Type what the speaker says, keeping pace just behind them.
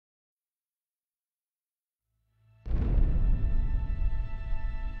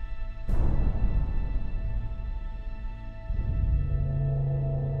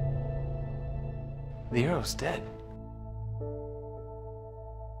The arrow's dead.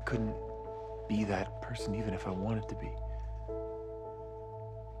 I couldn't be that person even if I wanted to be.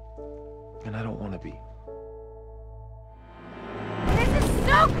 And I don't want to be. This is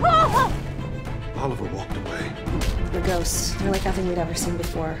so cool! Oliver walked away. The ghosts, they're like nothing we'd ever seen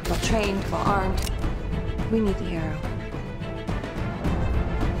before. Well trained, well armed. We need the arrow.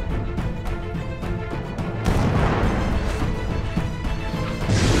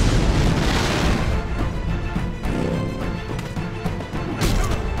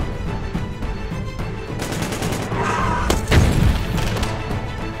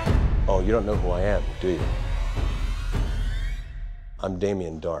 Oh, you don't know who I am, do you? I'm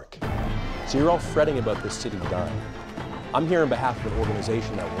Damien Dark. So you're all fretting about this city dying. I'm here on behalf of an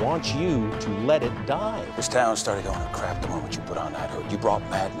organization that wants you to let it die. This town started going to crap the moment you put on that hood. You brought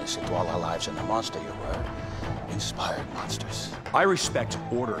madness into all our lives, and the monster you were inspired monsters. I respect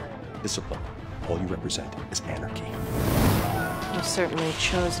order, discipline. All you represent is anarchy. You've certainly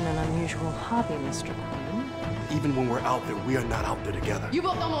chosen an unusual hobby, Mr. Queen. Even when we're out there, we are not out there together. You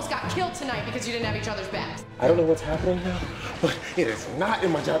both almost got killed tonight because you didn't have each other's backs. I don't know what's happening now, but it is not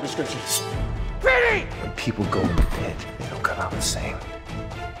in my job description. When people go in the pit, they don't come out the same.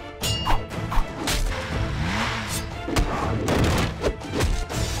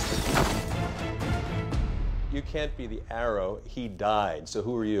 You can't be the arrow. He died. So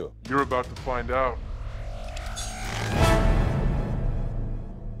who are you? You're about to find out.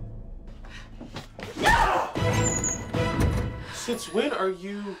 Since when are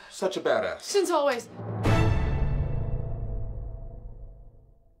you such a badass? Since always.